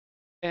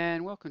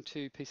And welcome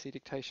to PC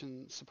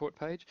Dictation support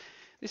page.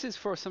 This is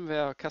for some of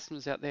our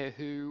customers out there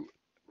who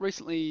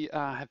recently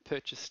have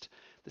purchased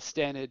the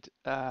standard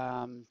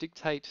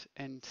Dictate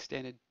and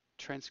standard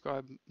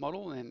Transcribe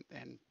model, and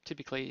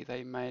typically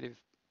they may have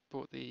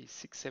bought the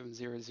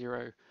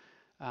 6700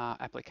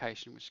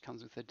 application, which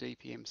comes with the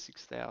DPM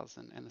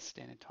 6000 and the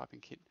standard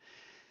typing kit.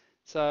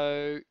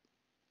 So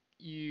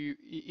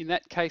in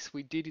that case,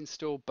 we did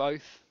install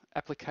both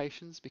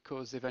applications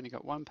because they've only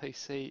got one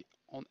PC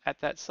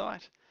at that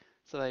site.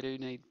 So they do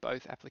need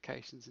both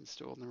applications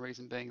installed, and the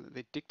reason being that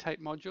the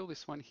Dictate module,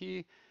 this one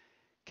here,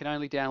 can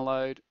only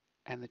download,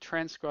 and the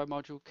Transcribe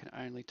module can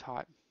only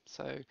type.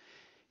 So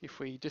if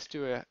we just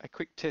do a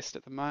quick test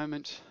at the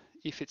moment,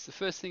 if it's the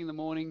first thing in the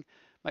morning,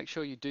 make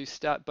sure you do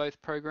start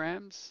both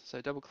programs. So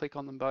double click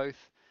on them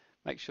both,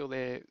 make sure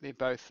they're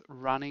both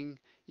running.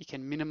 You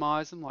can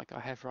minimize them like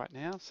I have right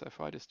now. So if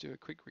I just do a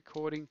quick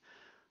recording,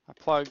 I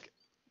plug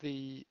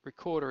the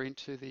recorder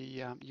into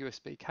the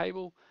USB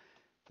cable.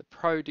 The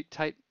Pro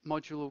Dictate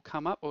module will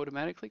come up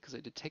automatically because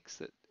it detects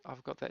that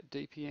I've got that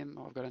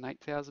DPM, I've got an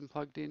 8000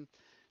 plugged in,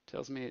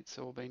 tells me it's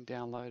all been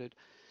downloaded,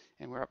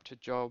 and we're up to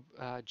job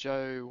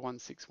Joe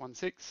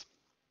 1616.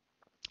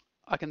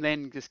 I can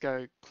then just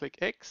go click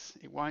X.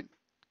 It won't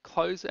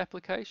close the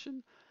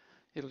application,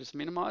 it'll just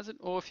minimize it,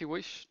 or if you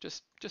wish,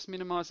 just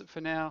minimize it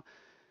for now.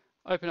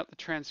 Open up the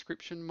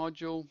transcription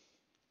module,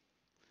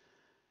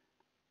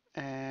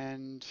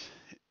 and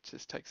it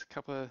just takes a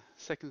couple of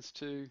seconds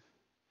to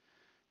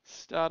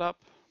start up.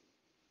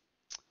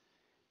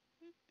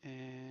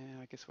 And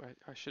I guess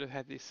I should have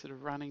had this sort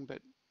of running, but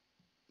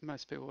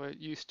most people are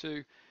used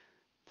to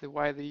the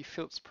way the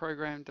Philips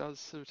program does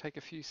sort of take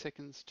a few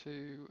seconds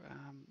to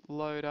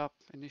load up,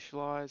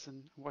 initialize,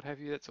 and what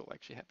have you. That's all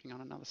actually happening on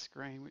another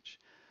screen, which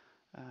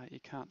you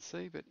can't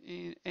see. But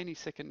in any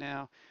second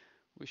now,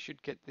 we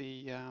should get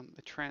the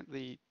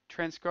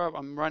transcribe.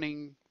 I'm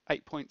running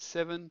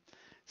 8.7,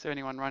 so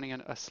anyone running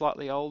a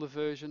slightly older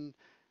version,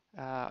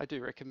 I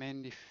do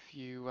recommend if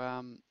you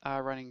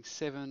are running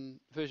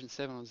version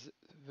 7 or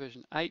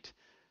version 8,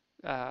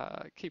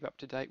 keep up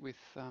to date with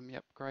the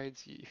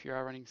upgrades. If you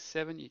are running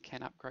 7, you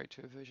can upgrade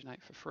to a version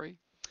 8 for free.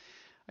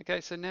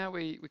 Okay, so now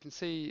we can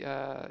see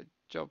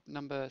job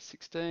number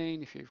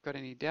 16. If you've got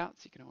any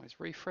doubts, you can always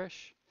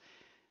refresh.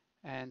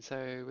 And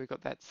so we've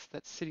got that's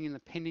sitting in the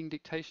pending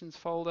dictations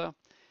folder.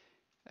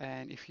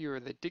 And if you're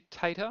the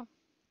dictator,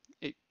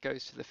 it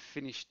goes to the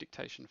finished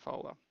dictation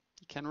folder.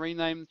 You can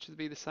rename them to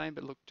be the same,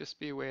 but look, just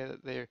be aware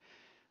that they're,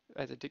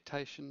 as a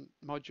dictation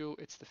module,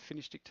 it's the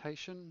finished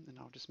dictation, and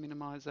I'll just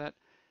minimize that.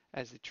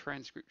 As the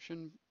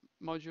transcription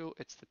module,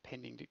 it's the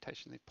pending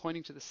dictation. They're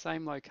pointing to the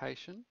same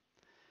location,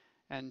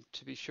 and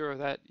to be sure of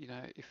that,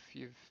 if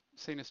you've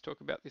seen us talk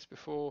about this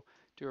before,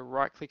 do a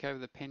right click over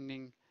the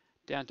pending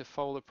down to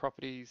folder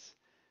properties,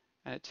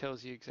 and it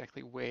tells you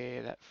exactly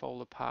where that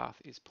folder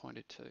path is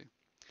pointed to.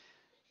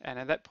 And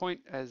at that point,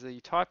 as the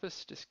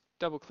typist, just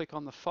double click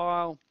on the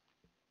file.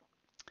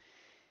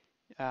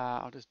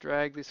 I'll just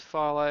drag this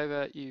file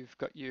over. You've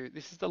got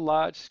this is the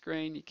large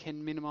screen. You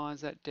can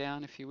minimize that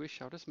down if you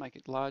wish. I'll just make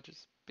it large,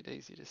 it's a bit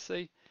easier to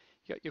see.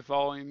 You got your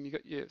volume,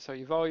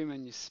 your volume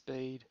and your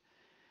speed.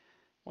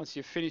 Once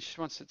you're finished,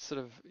 once it's sort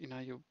of,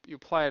 you'll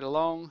play it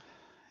along,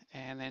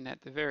 and then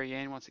at the very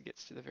end, once it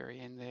gets to the very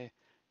end there,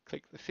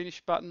 click the finish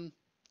button.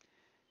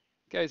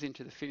 It goes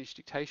into the finished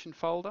dictation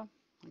folder.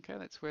 Okay,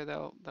 that's where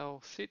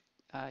they'll sit.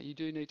 You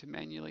do need to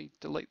manually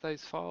delete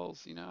those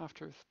files,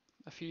 after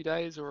a few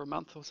days or a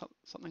month or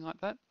something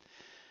like that.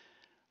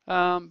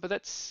 But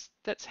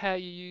that's how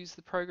you use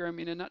the program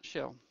in a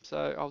nutshell.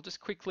 So I'll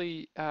just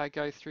quickly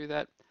go through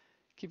that.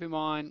 Keep in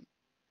mind,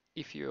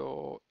 if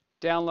you're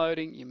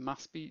downloading, you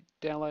must be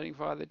downloading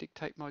via the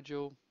Dictate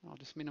module. I'll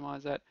just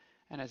minimize that.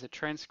 And as a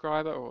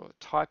transcriber or a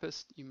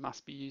typist, you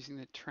must be using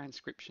the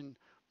transcription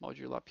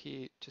module up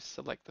here to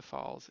select the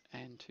files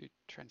and to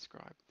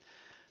transcribe.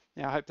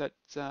 Now, I hope that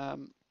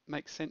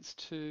makes sense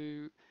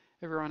to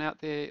everyone out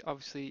there.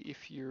 Obviously,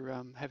 if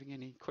you're having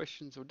any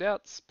questions or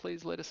doubts,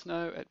 please let us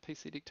know at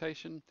PC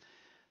Dictation.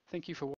 Thank you for watching.